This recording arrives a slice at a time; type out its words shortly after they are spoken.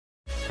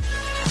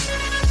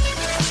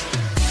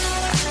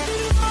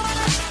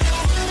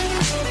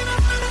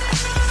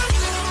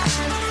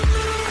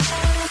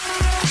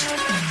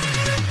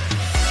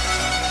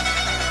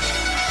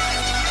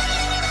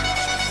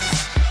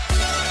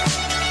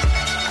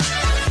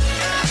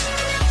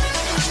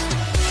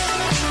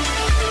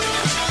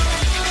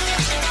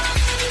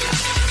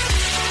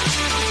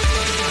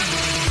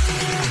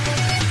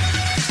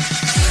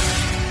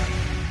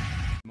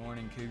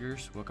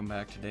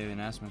daily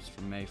announcements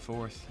for May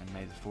 4th, and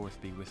may the 4th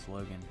be with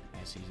Logan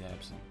as he's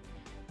absent.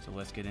 So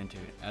let's get into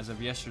it. As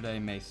of yesterday,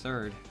 May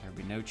 3rd, there will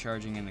be no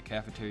charging in the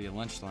cafeteria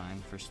lunch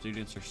line for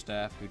students or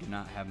staff who do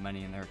not have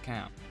money in their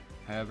account.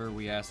 However,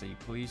 we ask that you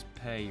please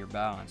pay your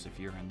balance if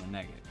you're in the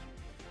negative.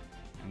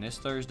 And this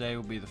Thursday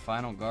will be the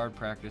final guard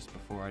practice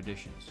before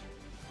auditions.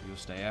 We will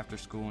stay after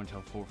school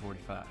until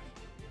 4:45.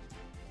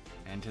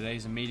 And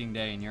today's a meeting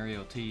day in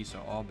Uriel T,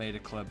 so all Beta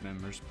Club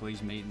members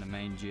please meet in the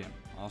main gym.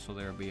 Also,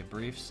 there will be a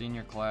brief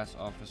senior class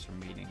officer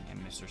meeting in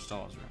Mr.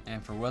 Stahl's room.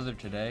 And for weather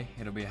today,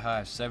 it'll be a high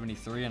of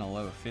 73 and a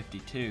low of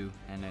 52,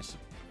 and it's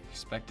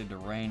expected to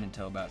rain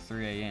until about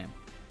 3 a.m.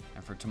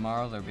 And for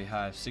tomorrow, there'll be a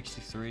high of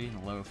 63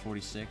 and a low of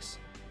 46,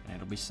 and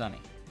it'll be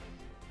sunny.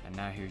 And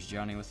now here's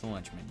Johnny with the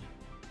lunch menu.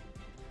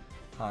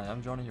 Hi,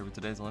 I'm Johnny here with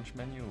today's lunch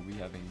menu. We'll be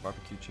having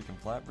barbecue chicken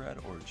flatbread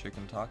or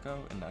chicken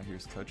taco, and now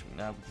here's Coach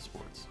McNabb with the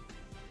sports.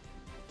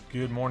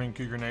 Good morning,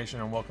 Cougar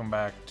Nation, and welcome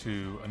back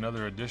to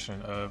another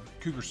edition of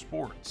Cougar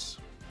Sports.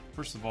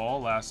 First of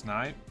all, last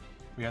night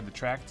we had the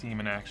track team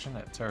in action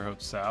at Terre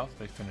Haute South.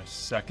 They finished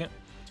second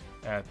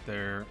at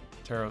their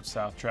Terre Haute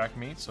South track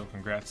meet, so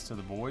congrats to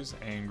the boys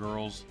and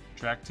girls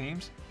track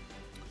teams.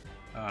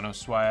 I know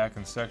SWIAC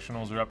and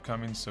sectionals are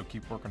upcoming, so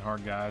keep working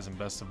hard, guys, and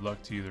best of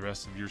luck to you the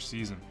rest of your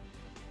season.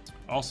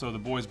 Also, the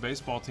boys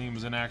baseball team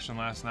was in action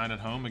last night at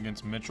home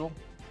against Mitchell.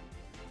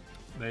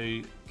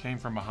 They came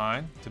from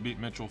behind to beat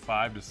Mitchell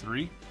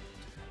 5-3.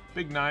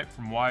 Big night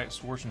from Wyatt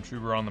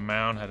Schwartzentruber on the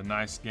mound, had a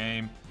nice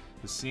game.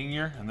 The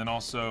senior, and then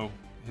also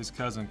his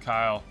cousin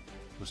Kyle,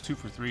 was 2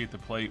 for 3 at the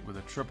plate with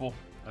a triple,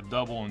 a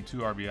double, and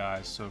 2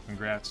 RBIs. So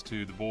congrats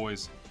to the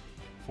boys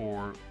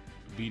for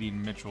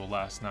beating Mitchell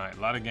last night.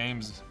 A lot of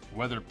games,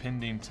 weather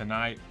pending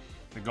tonight.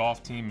 The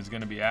golf team is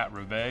going to be at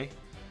Reveille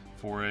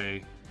for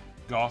a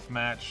golf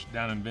match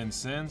down in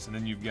Vincennes, and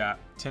then you've got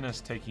tennis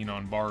taking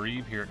on Bar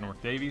Eve here at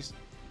North Davies.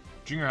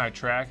 Junior high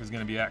track is going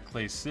to be at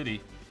Clay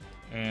City,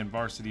 and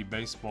varsity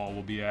baseball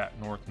will be at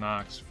North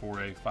Knox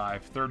for a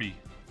 5:30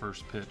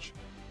 first pitch.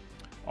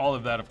 All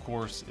of that, of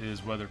course,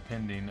 is weather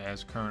pending,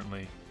 as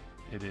currently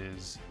it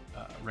is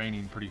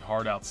raining pretty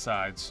hard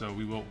outside, so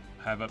we will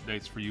have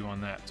updates for you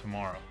on that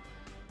tomorrow.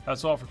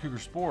 That's all for Cougar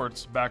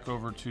Sports. Back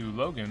over to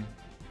Logan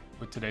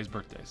with today's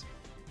birthdays.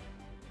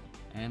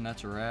 And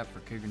that's a wrap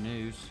for Cougar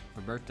News.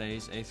 For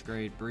birthdays, 8th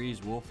grade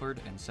Breeze Wolford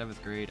and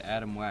 7th grade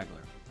Adam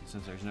Wagler. And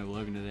since there's no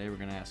Logan today, we're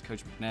going to ask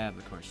Coach McNabb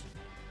the question.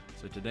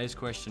 So today's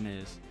question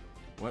is,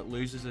 what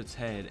loses its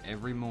head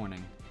every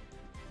morning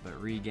but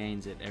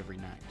regains it every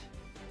night?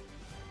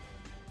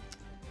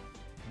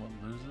 What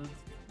loses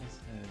its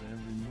head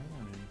every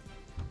morning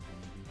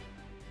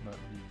but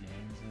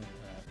regains it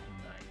at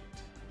night?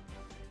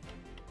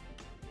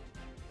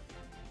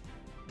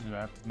 Do I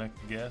have to make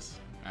a guess?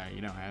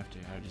 You don't have to.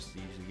 I just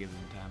usually give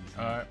them time to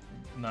think. All right,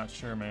 not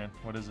sure, man.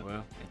 What is it?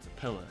 Well, it's a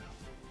pillow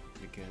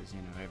because,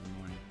 every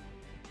morning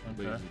it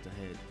loses its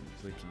head and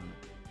sleeps on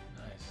it.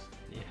 Nice.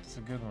 Yeah. It's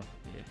a good one.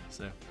 Yeah,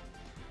 so.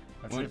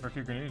 That's it for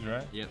Cougar News,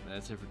 right? Yep,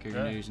 that's it for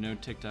Cougar News. No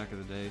TikTok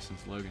of the day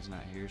since Logan's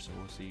not here, so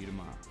we'll see you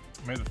tomorrow.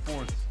 May the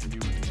 4th be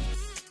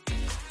with you.